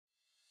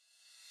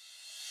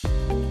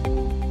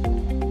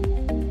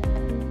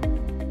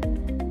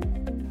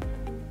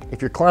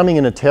if you're climbing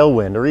in a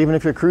tailwind, or even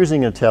if you're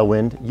cruising in a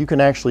tailwind, you can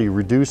actually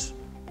reduce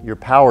your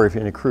power if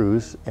you're in a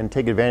cruise and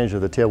take advantage of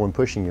the tailwind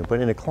pushing you.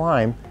 But in a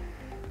climb,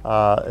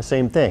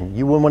 same thing.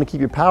 You wouldn't want to keep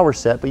your power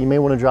set, but you may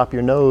want to drop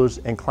your nose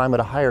and climb at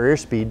a higher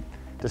airspeed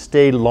to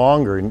stay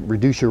longer and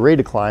reduce your rate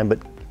of climb, but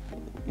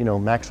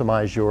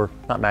maximize your,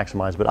 not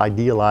maximize, but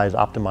idealize,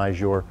 optimize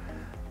your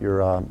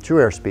true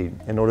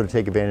airspeed in order to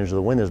take advantage of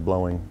the wind that's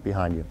blowing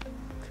behind you.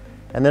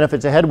 And then if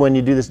it's a headwind,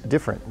 you do this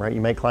different, right?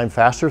 You may climb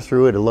faster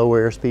through at a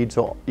lower airspeed.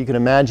 So you can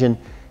imagine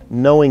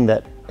knowing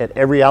that at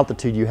every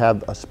altitude you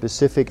have a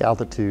specific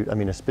altitude,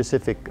 a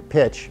specific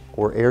pitch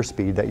or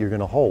airspeed that you're going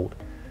to hold.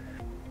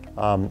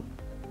 And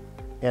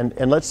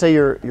let's say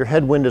your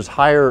headwind is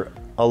higher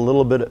a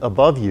little bit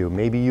above you.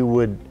 Maybe you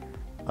would,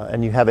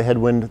 and you have a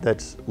headwind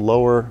that's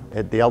lower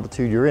at the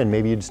altitude you're in,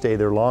 maybe you'd stay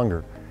there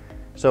longer.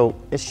 So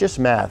it's just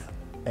math.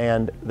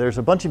 And there's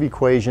a bunch of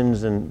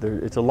equations, and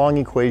it's a long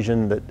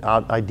equation that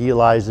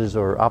idealizes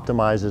or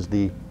optimizes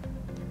the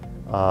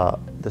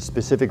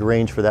specific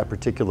range for that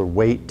particular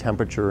weight,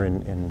 temperature,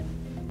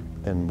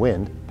 and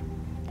wind.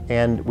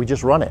 And we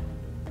just run it.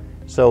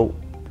 So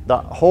the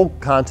whole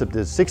concept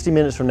is 60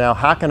 minutes from now,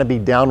 how can I be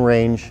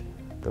downrange,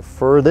 the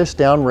furthest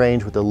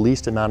downrange with the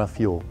least amount of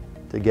fuel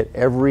to get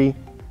every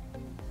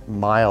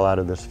mile out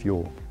of this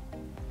fuel.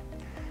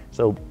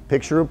 So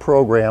picture a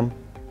program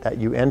that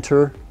you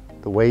enter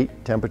the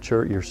weight,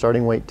 temperature, your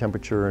starting weight,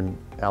 temperature,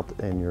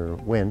 and your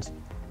winds,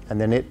 and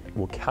then it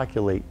will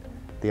calculate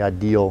the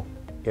ideal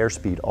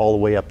airspeed all the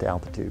way up to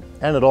altitude.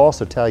 And it'll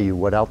also tell you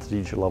what altitude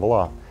you should level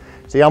off.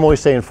 See, I'm always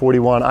saying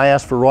 41. I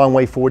asked for wrong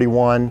way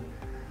 41.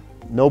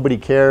 Nobody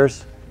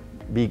cares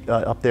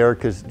up there,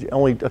 because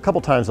only a couple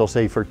times they'll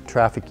say for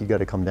traffic you got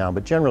to come down,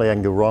 but generally I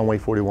can go wrong way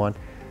 41.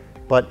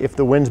 But if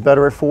the wind's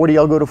better at 40,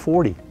 I'll go to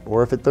 40.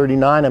 Or if at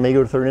 39, I may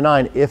go to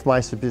 39 if my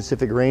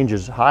specific range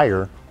is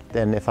higher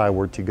than if I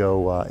were to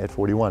go at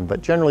 41.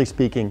 But generally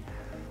speaking,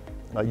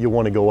 you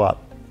want to go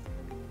up.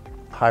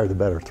 Higher the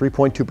better,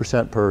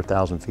 3.2% per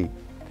 1,000 feet.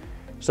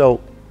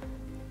 So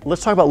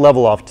let's talk about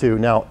level off too.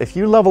 Now, if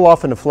you level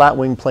off in a flat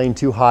wing plane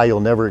too high, you'll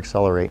never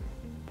accelerate.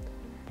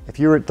 If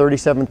you're at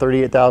 37,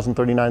 38,000,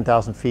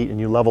 39,000 feet and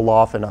you level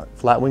off in a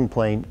flat wing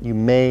plane, you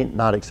may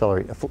not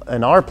accelerate.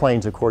 In our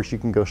planes, of course, you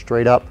can go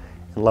straight up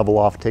and level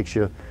off. It takes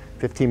you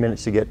 15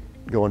 minutes to get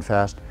going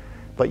fast.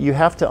 But you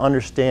have to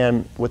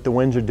understand what the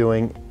winds are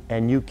doing,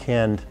 and you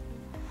can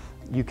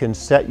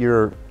set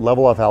your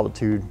level off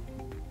altitude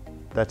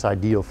that's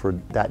ideal for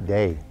that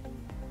day.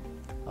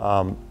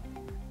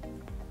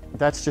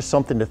 That's just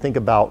something to think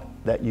about,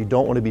 that you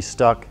don't want to be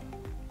stuck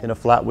in a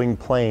flat wing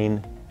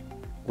plane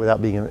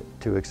without being able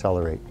to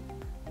accelerate.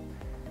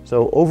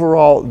 So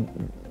overall,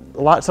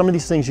 some of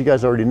these things you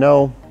guys already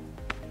know.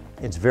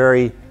 It's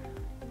very,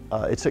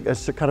 it's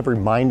a kind of a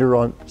reminder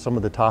on some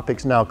of the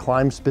topics. Now,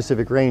 climb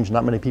specific range,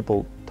 not many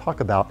people talk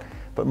about,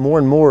 but more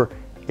and more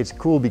it's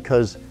cool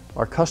because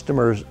our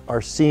customers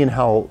are seeing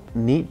how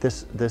neat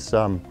this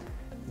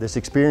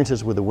experience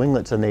is with the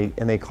winglets, and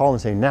they call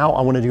and say, now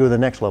I want to go to the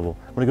next level.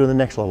 I want to go to the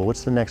next level.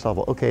 What's the next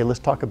level? Okay, let's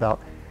talk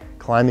about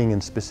climbing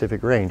in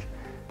specific range.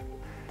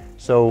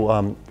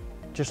 So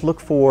just look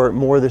for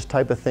more of this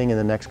type of thing in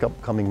the next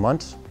coming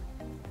months.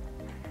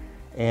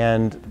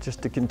 And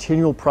just a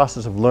continual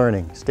process of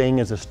learning, staying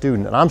as a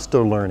student. And I'm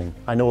still learning.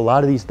 I know a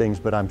lot of these things,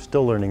 but I'm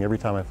still learning every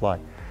time I fly.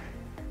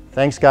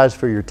 Thanks guys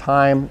for your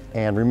time.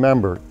 And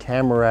remember,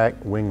 Tamarack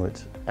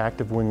winglets,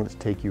 active winglets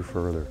take you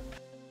further.